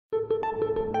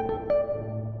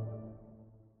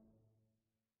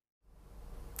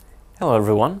Hello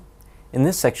everyone. In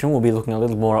this section we'll be looking a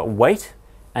little more at weight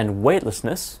and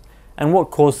weightlessness and what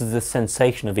causes the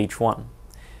sensation of each one.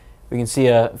 We can see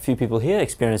a few people here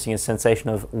experiencing a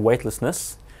sensation of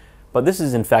weightlessness, but this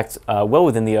is in fact well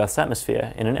within the Earth's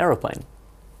atmosphere in an aeroplane.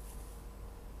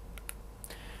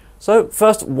 So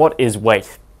first, what is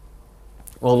weight?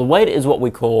 Well, the weight is what we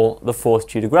call the force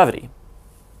due to gravity,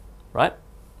 right?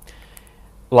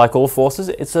 Like all forces,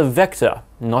 it's a vector,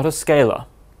 not a scalar.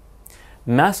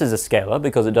 Mass is a scalar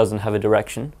because it doesn't have a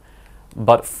direction,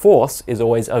 but force is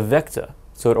always a vector,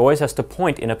 so it always has to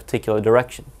point in a particular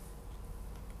direction.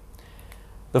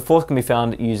 The force can be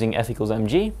found using F equals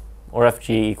mg, or Fg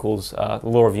equals the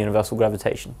law of universal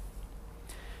gravitation.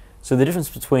 So the difference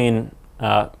between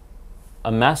a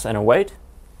mass and a weight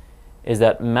is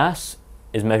that mass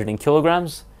is measured in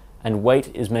kilograms and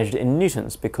weight is measured in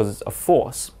newtons because it's a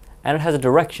force and it has a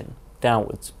direction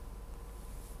downwards.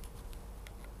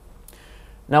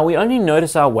 Now we only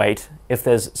notice our weight if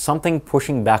there's something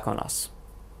pushing back on us,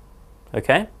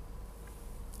 okay?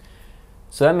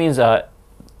 So that means our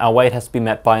weight has to be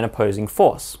met by an opposing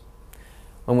force.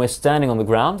 When we're standing on the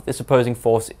ground, this opposing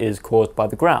force is caused by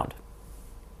the ground.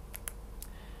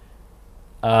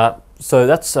 So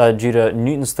that's due to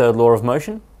Newton's third law of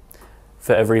motion.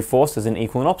 For every force, there's an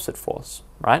equal and opposite force,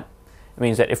 right? It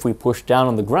means that if we push down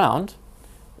on the ground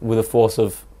with a force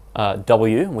of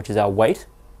W, which is our weight,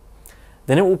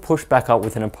 then it will push back up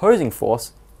with an opposing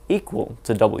force equal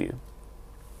to W.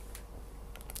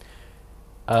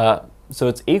 So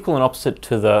it's equal and opposite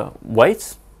to the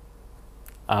weight,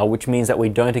 which means that we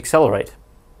don't accelerate.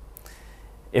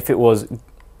 If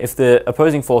the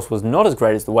opposing force was not as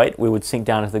great as the weight, we would sink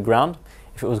down to the ground.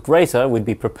 If it was greater, we'd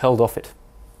be propelled off it.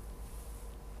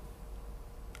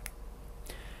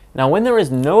 Now, when there is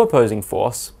no opposing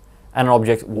force, an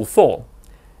object will fall.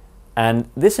 And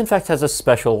this, in fact, has a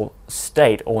special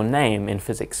state or name in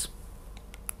physics.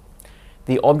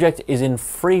 The object is in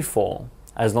free fall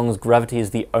as long as gravity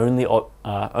is the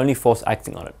only force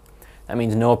acting on it. That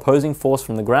means no opposing force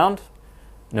from the ground,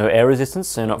 no air resistance,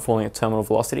 so you're not falling at terminal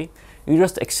velocity. You're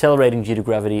just accelerating due to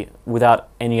gravity without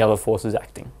any other forces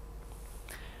acting.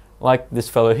 Like this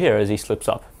fellow here as he slips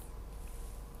up.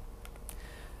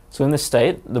 So in this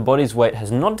state, the body's weight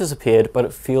has not disappeared, but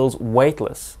it feels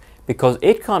weightless, because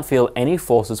it can't feel any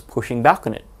forces pushing back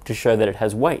on it to show that it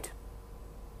has weight,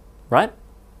 right?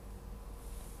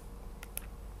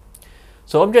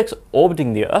 So objects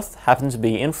orbiting the Earth happen to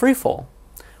be in free fall,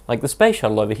 like the space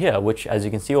shuttle over here, which, as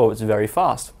you can see, orbits very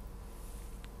fast.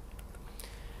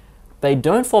 They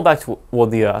don't fall back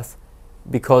toward the Earth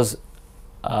because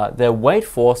their weight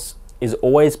force is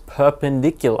always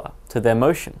perpendicular to their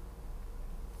motion,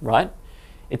 right?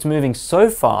 It's moving so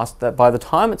fast that by the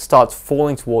time it starts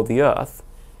falling toward the Earth,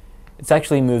 it's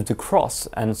actually moved across,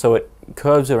 and so it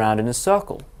curves around in a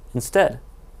circle instead.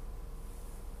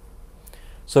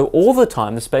 So all the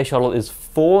time the space shuttle is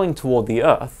falling toward the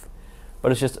Earth,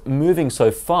 but it's just moving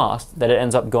so fast that it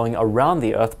ends up going around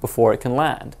the Earth before it can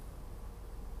land.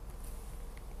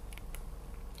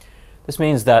 This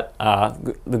means that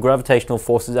the gravitational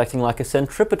force is acting like a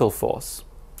centripetal force.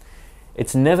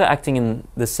 It's never acting in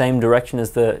the same direction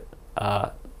as the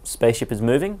spaceship is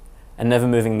moving, and never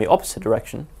moving in the opposite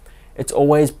direction. It's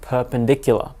always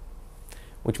perpendicular,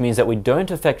 which means that we don't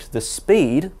affect the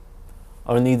speed,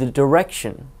 only the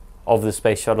direction of the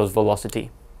space shuttle's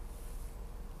velocity.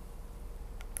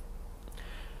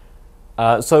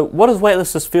 So what does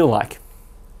weightlessness feel like?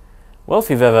 Well, if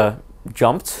you've ever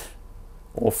jumped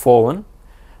or fallen,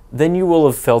 then you will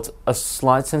have felt a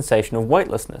slight sensation of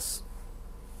weightlessness.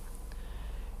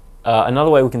 Another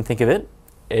way we can think of it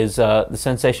is the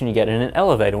sensation you get in an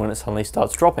elevator when it suddenly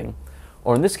starts dropping,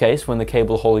 or in this case, when the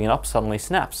cable holding it up suddenly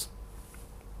snaps.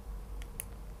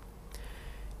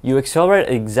 You accelerate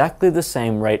at exactly the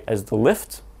same rate as the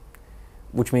lift,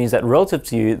 which means that relative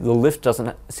to you, the lift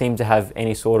doesn't seem to have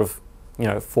any sort of,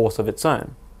 force of its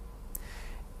own.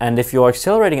 And if you're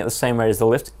accelerating at the same rate as the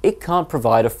lift, it can't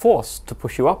provide a force to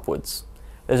push you upwards.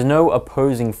 There's no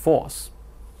opposing force.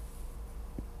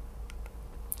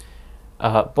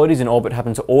 Bodies in orbit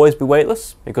happen to always be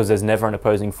weightless because there's never an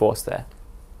opposing force there.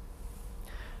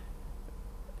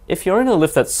 If you're in a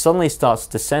lift that suddenly starts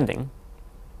descending,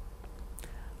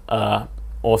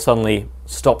 or suddenly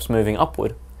stops moving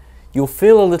upward, you'll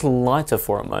feel a little lighter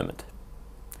for a moment.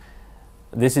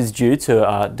 This is due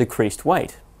to decreased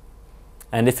weight.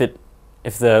 And if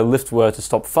the lift were to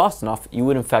stop fast enough, you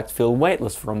would in fact feel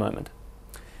weightless for a moment.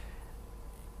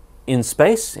 In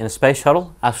space, in a space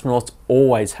shuttle, astronauts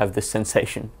always have this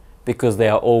sensation because they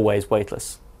are always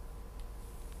weightless.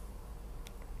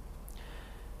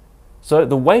 So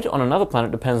the weight on another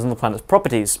planet depends on the planet's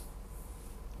properties.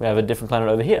 We have a different planet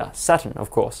over here, Saturn, of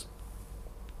course.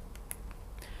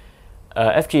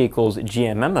 Fg equals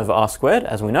gmm over r squared,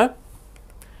 as we know.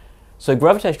 So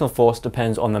gravitational force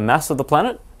depends on the mass of the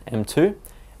planet, m2,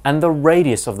 and the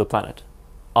radius of the planet,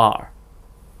 r.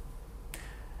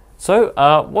 So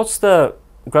what's the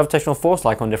gravitational force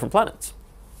like on different planets?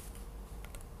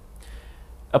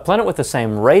 A planet with the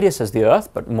same radius as the Earth,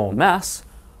 but more mass,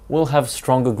 will have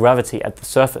stronger gravity at the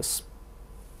surface.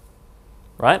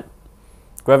 Right?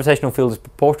 Gravitational field is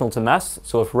proportional to mass,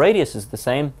 so if radius is the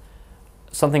same,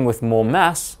 something with more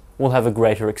mass will have a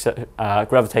greater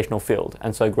gravitational field,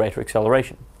 and so greater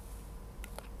acceleration.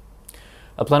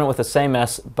 A planet with the same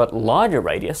mass but larger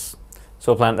radius,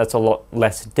 so a planet that's a lot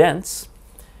less dense,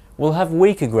 will have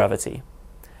weaker gravity,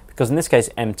 because in this case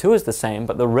m2 is the same,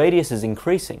 but the radius is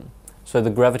increasing, so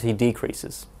the gravity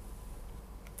decreases.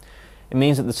 It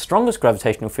means that the strongest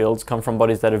gravitational fields come from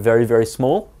bodies that are very, very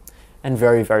small and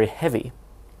very, very heavy.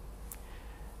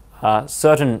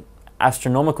 Certain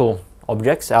astronomical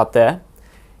objects out there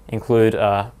include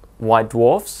white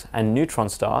dwarfs and neutron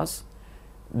stars.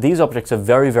 These objects are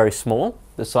very, very small,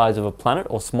 the size of a planet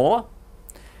or smaller,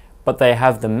 but they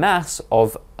have the mass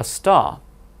of a star,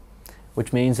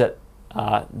 which means that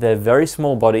they're very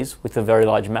small bodies with a very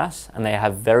large mass, and they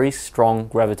have very strong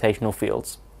gravitational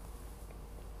fields.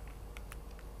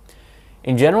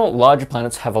 In general, larger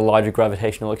planets have a larger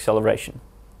gravitational acceleration.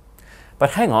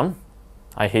 But hang on,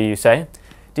 I hear you say,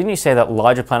 didn't you say that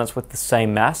larger planets with the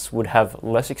same mass would have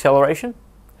less acceleration?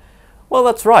 Well,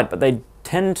 that's right, but they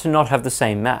tend to not have the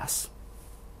same mass.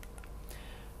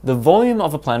 The volume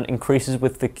of a planet increases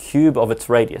with the cube of its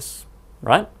radius,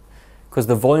 right? Because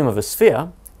the volume of a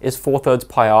sphere is 4/3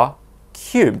 pi r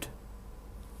cubed,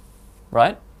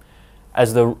 right?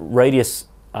 As the radius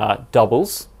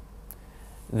doubles,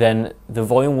 then the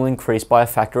volume will increase by a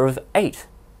factor of 8,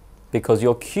 because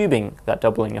you're cubing that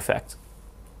doubling effect.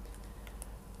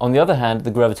 On the other hand,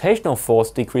 the gravitational force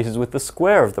decreases with the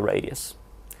square of the radius.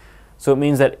 So it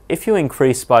means that if you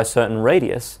increase by a certain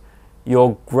radius,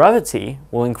 your gravity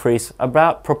will increase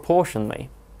about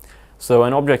proportionally. So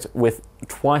an object with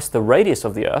twice the radius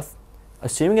of the Earth,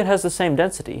 assuming it has the same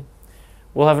density,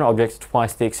 will have an object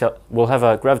will have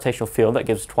a gravitational field that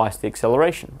gives twice the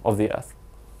acceleration of the Earth.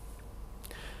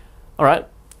 All right,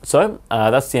 so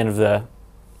that's the end of the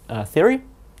theory.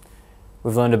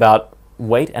 We've learned about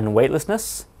weight and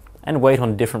weightlessness, and weight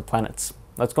on different planets.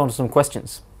 Let's go on to some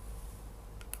questions.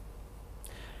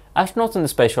 Astronauts in the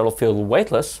space shuttle feel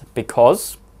weightless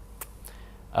because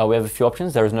we have a few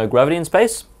options. There is no gravity in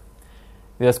space.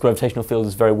 The Earth's gravitational field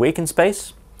is very weak in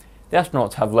space. The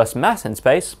astronauts have less mass in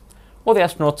space, or the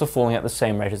astronauts are falling at the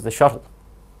same rate as the shuttle.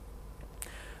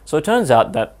 So it turns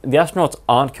out that the astronauts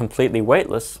aren't completely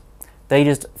weightless. They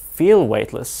just feel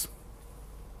weightless,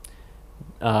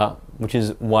 which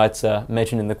is why it's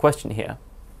mentioned in the question here.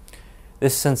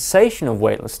 This sensation of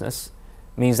weightlessness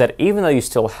means that even though you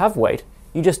still have weight,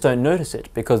 you just don't notice it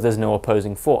because there's no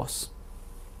opposing force.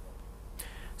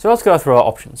 So let's go through our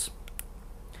options.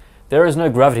 There is no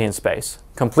gravity in space.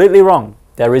 Completely wrong.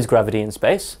 There is gravity in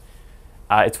space.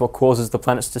 It's what causes the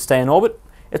planets to stay in orbit.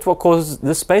 It's what causes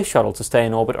the space shuttle to stay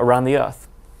in orbit around the Earth.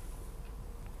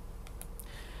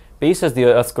 B says the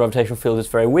Earth's gravitational field is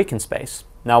very weak in space.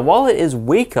 Now, while it is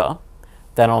weaker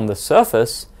than on the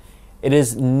surface, it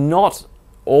is not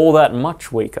all that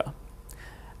much weaker.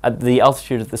 At the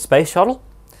altitude of the space shuttle,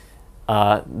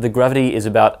 the gravity is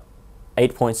about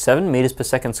 8.7 meters per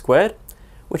second squared,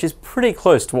 which is pretty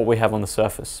close to what we have on the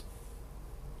surface.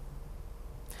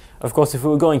 Of course, if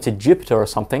we were going to Jupiter or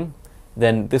something,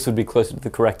 then this would be closer to the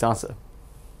correct answer.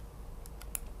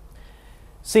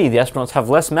 C, the astronauts have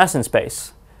less mass in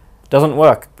space. Doesn't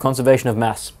work. Conservation of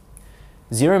mass.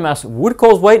 Zero mass would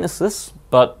cause weightlessness,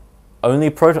 but only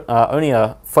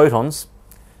photons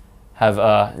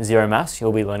have zero mass.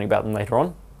 You'll be learning about them later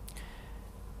on.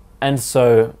 And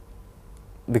so,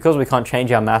 because we can't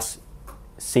change our mass,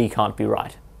 C can't be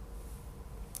right.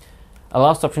 Our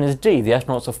last option is D. The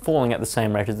astronauts are falling at the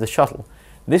same rate as the shuttle.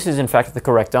 This is in fact the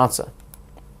correct answer.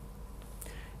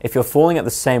 If you're falling at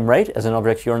the same rate as an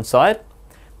object you're inside,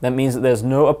 that means that there's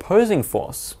no opposing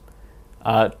force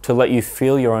to let you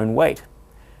feel your own weight,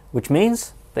 which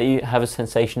means that you have a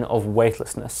sensation of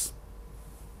weightlessness.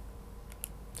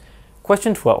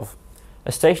 Question 12.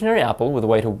 A stationary apple with a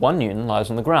weight of 1 Newton lies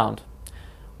on the ground.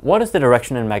 What is the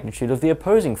direction and magnitude of the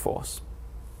opposing force?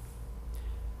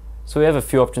 So we have a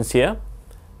few options here.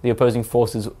 The opposing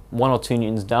force is 1 or 2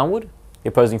 newtons downward, the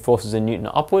opposing force is a newton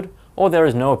upward, or there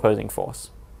is no opposing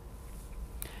force.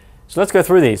 So let's go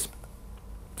through these.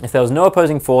 If there was no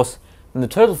opposing force, then the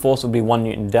total force would be 1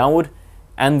 Newton downward,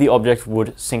 and the object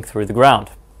would sink through the ground.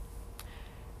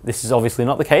 This is obviously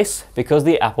not the case because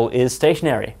the apple is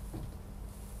stationary.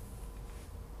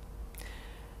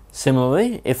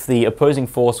 Similarly, if the opposing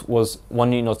force was 1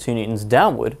 Newton or 2 Newtons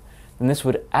downward, then this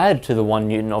would add to the 1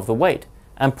 Newton of the weight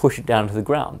and push it down to the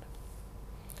ground.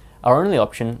 Our only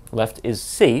option left is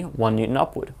C, 1 Newton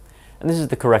upward, and this is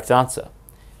the correct answer.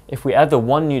 If we add the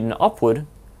 1 Newton upward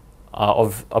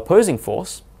of opposing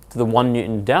force to the 1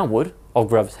 Newton downward of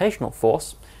gravitational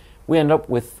force, we end up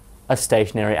with a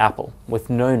stationary apple with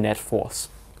no net force.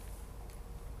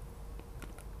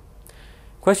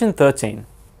 Question 13.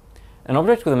 An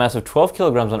object with a mass of 12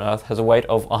 kilograms on Earth has a weight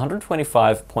of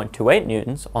 125.28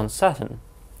 newtons on Saturn.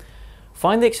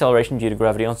 Find the acceleration due to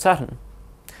gravity on Saturn.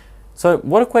 So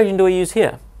what equation do we use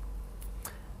here?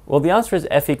 Well, the answer is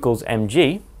F equals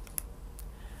mg,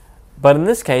 but in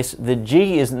this case, the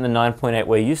g isn't the 9.8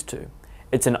 we're used to.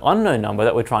 It's an unknown number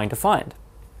that we're trying to find.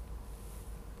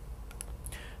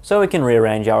 So we can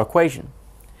rearrange our equation.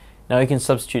 Now we can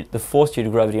substitute the force due to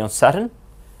gravity on Saturn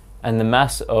and the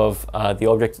mass of the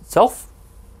object itself.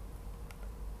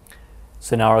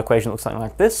 So now our equation looks something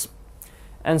like this.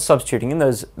 And substituting in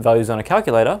those values on a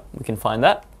calculator, we can find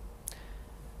that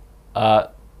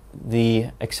the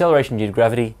acceleration due to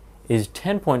gravity is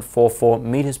 10.44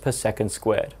 meters per second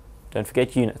squared. Don't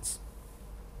forget units.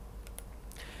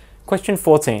 Question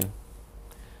 14.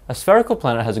 A spherical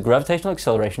planet has a gravitational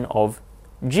acceleration of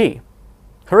g.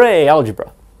 Hooray,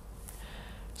 algebra!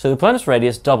 So the planet's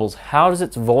radius doubles. How does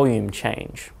its volume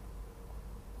change?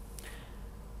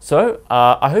 So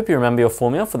I hope you remember your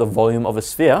formula for the volume of a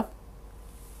sphere.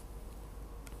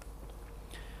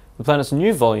 The planet's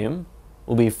new volume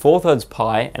will be 4/3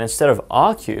 pi, and instead of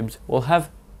r cubed, we'll have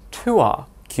 2r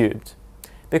cubed,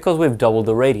 because we've doubled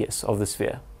the radius of the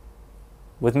sphere.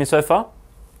 With me so far?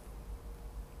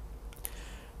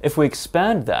 If we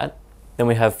expand that, then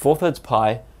we have 4/3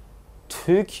 pi,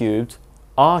 2 cubed,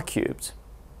 r cubed.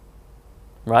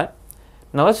 Right?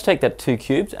 Now let's take that 2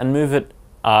 cubed and move it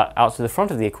out to the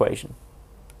front of the equation.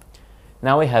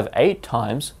 Now we have 8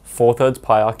 times 4/3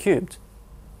 pi r cubed.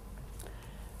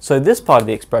 So this part of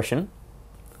the expression,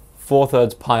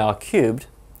 4/3 pi r cubed,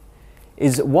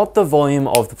 is what the volume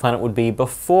of the planet would be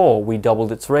before we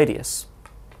doubled its radius.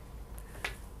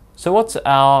 So what's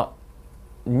our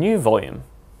new volume?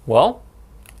 Well,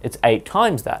 it's 8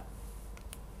 times that.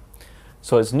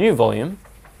 So its new volume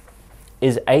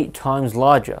is 8 times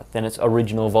larger than its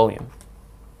original volume.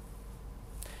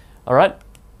 Alright,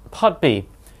 part B.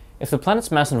 If the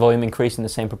planet's mass and volume increase in the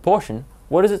same proportion,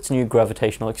 what is its new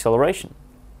gravitational acceleration?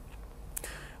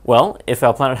 Well, if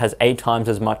our planet has 8 times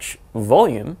as much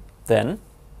volume, then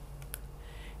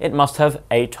it must have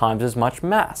 8 times as much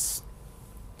mass.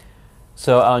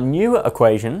 So our new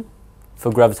equation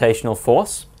for gravitational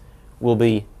force will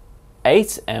be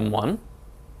 8m1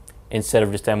 instead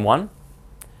of just m1,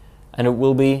 and it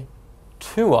will be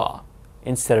 2r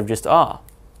instead of just r.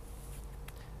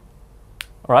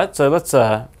 Alright, so let's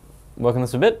work on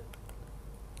this a bit.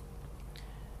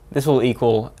 This will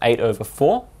equal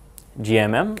 8/4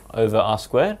 gmm over r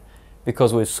squared,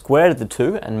 because we've squared the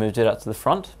 2 and moved it out to the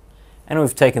front, and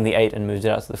we've taken the 8 and moved it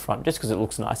out to the front just because it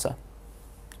looks nicer.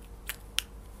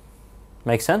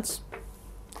 Make sense?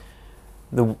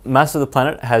 The mass of the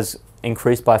planet has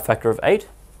increased by a factor of 8.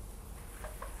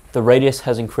 The radius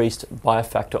has increased by a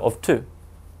factor of 2.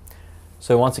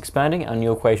 So once expanding, our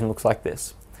new equation looks like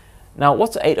this. Now,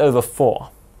 what's 8/4?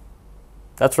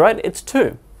 That's right, it's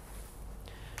 2.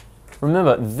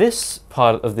 Remember, this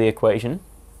part of the equation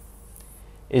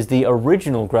is the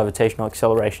original gravitational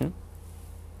acceleration.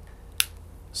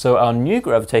 So our new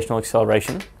gravitational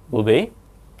acceleration will be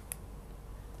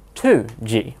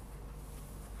 2g.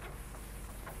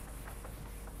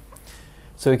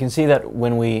 So we can see that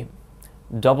when we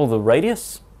double the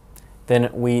radius, then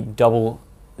we double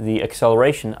the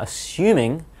acceleration,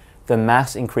 assuming the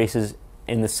mass increases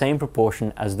in the same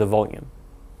proportion as the volume.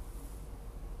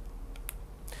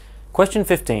 Question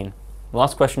 15, the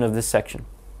last question of this section.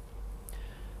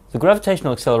 The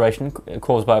gravitational acceleration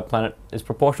caused by a planet is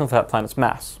proportional to that planet's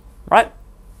mass, right?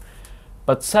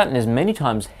 But Saturn is many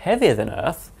times heavier than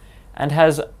Earth and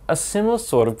has a similar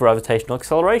sort of gravitational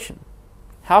acceleration.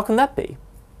 How can that be?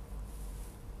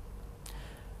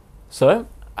 So,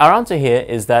 our answer here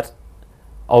is that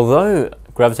although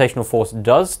gravitational force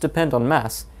does depend on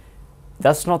mass,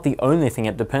 that's not the only thing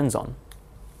it depends on.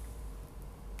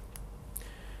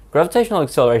 Gravitational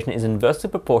acceleration is inversely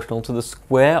proportional to the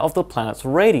square of the planet's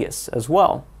radius as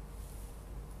well.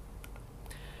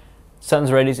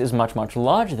 Saturn's radius is much, much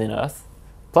larger than Earth,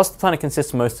 plus the planet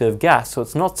consists mostly of gas, so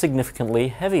it's not significantly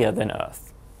heavier than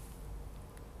Earth.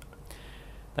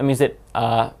 That means that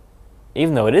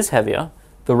even though it is heavier,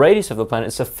 the radius of the planet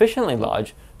is sufficiently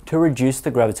large to reduce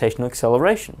the gravitational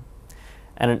acceleration.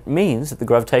 And it means that the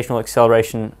gravitational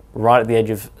acceleration right at the edge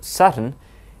of Saturn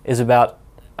is about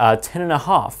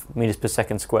 10.5 meters per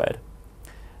second squared,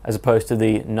 as opposed to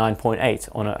the 9.8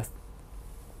 on Earth.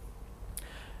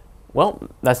 Well,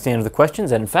 that's the end of the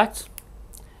questions, and in fact,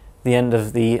 the end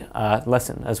of the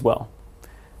lesson as well.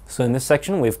 So in this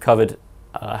section, we've covered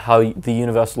how the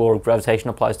universal law of gravitation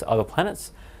applies to other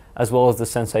planets, as well as the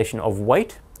sensation of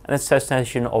weight and the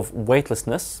sensation of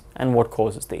weightlessness and what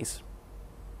causes these.